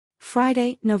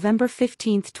Friday, November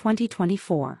 15,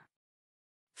 2024.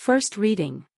 First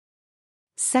reading.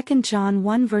 2 John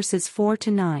 1 verses 4 to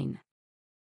 9.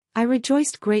 I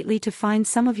rejoiced greatly to find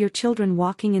some of your children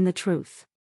walking in the truth,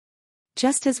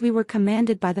 just as we were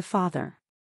commanded by the Father.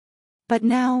 But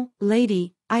now,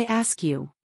 lady, I ask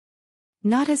you,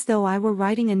 not as though I were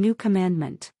writing a new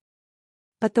commandment,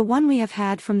 but the one we have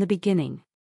had from the beginning.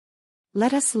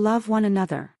 Let us love one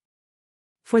another.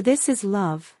 For this is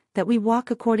love, that we walk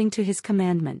according to his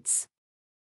commandments.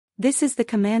 This is the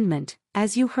commandment,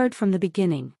 as you heard from the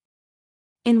beginning,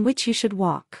 in which you should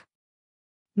walk.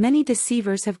 Many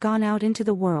deceivers have gone out into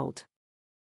the world,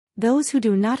 those who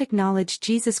do not acknowledge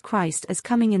Jesus Christ as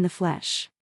coming in the flesh.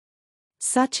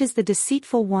 Such is the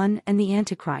deceitful one and the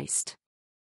Antichrist.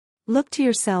 Look to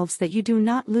yourselves that you do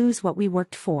not lose what we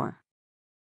worked for,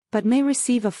 but may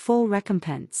receive a full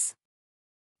recompense.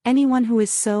 Anyone who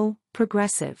is so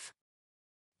progressive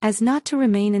as not to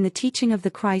remain in the teaching of the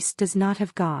Christ does not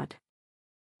have God.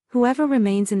 Whoever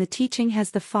remains in the teaching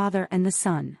has the Father and the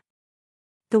Son.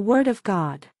 The Word of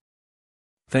God.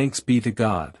 Thanks be to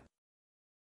God.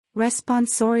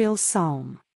 Responsorial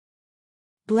Psalm.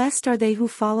 Blessed are they who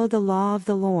follow the law of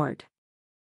the Lord.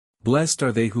 Blessed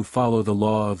are they who follow the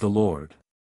law of the Lord.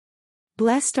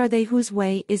 Blessed are they whose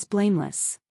way is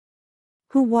blameless,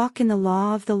 who walk in the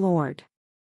law of the Lord.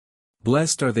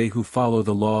 Blessed are they who follow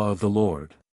the law of the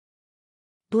Lord.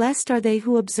 Blessed are they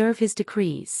who observe his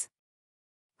decrees,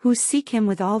 who seek him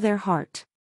with all their heart.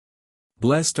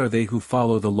 Blessed are they who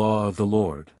follow the law of the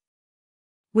Lord.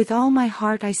 With all my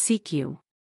heart I seek you.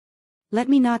 Let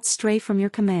me not stray from your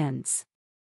commands.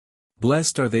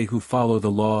 Blessed are they who follow the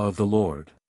law of the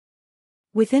Lord.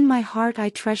 Within my heart I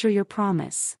treasure your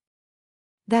promise,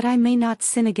 that I may not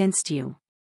sin against you.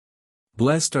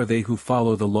 Blessed are they who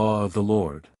follow the law of the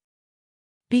Lord.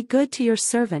 Be good to your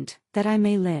servant, that I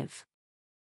may live,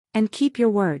 and keep your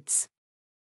words.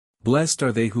 Blessed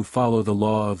are they who follow the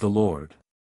law of the Lord.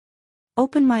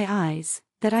 Open my eyes,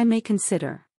 that I may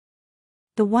consider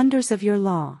the wonders of your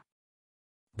law.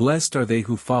 Blessed are they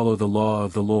who follow the law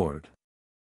of the Lord.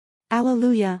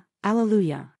 Alleluia,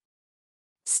 alleluia.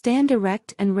 Stand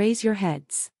erect and raise your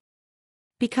heads,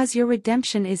 because your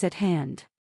redemption is at hand.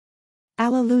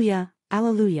 Alleluia,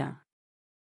 alleluia.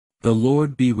 The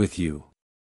Lord be with you.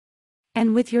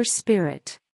 And with your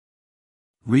spirit.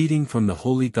 Reading from the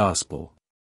Holy Gospel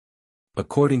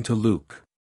according to Luke.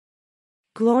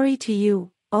 Glory to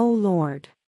you, O Lord.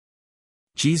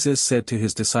 Jesus said to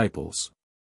his disciples,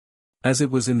 as it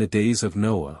was in the days of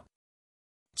Noah,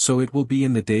 so it will be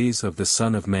in the days of the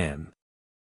Son of Man.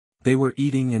 They were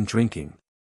eating and drinking,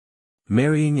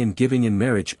 marrying and giving in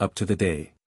marriage up to the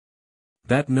day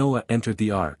that Noah entered the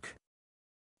ark,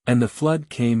 and the flood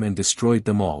came and destroyed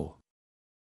them all.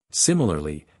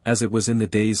 Similarly, as it was in the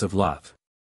days of Lot,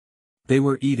 they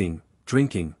were eating,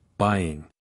 drinking, buying,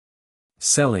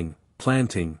 selling,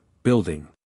 planting, building.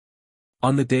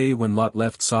 On the day when Lot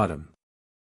left Sodom,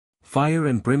 fire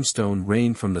and brimstone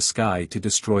rained from the sky to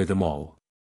destroy them all.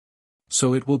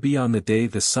 So it will be on the day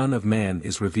the Son of Man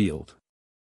is revealed.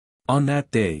 On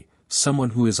that day,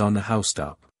 someone who is on the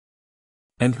housetop,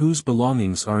 and whose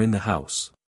belongings are in the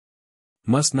house,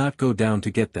 must not go down to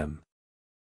get them.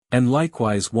 And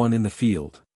likewise one in the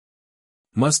field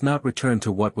must not return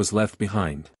to what was left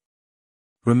behind.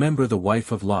 Remember the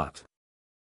wife of Lot.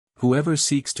 Whoever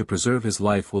seeks to preserve his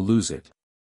life will lose it,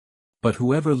 but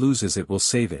whoever loses it will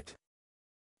save it.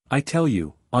 I tell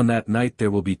you, on that night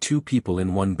there will be two people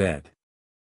in one bed.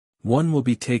 One will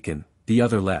be taken, the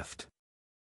other left.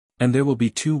 And there will be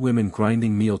two women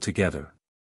grinding meal together.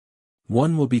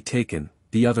 One will be taken,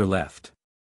 the other left.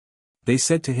 They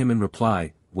said to him in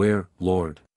reply, Where,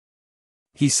 Lord?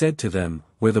 He said to them,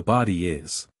 Where the body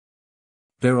is,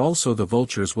 there also the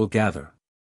vultures will gather.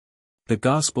 The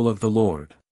Gospel of the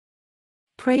Lord.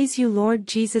 Praise you, Lord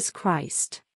Jesus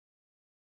Christ.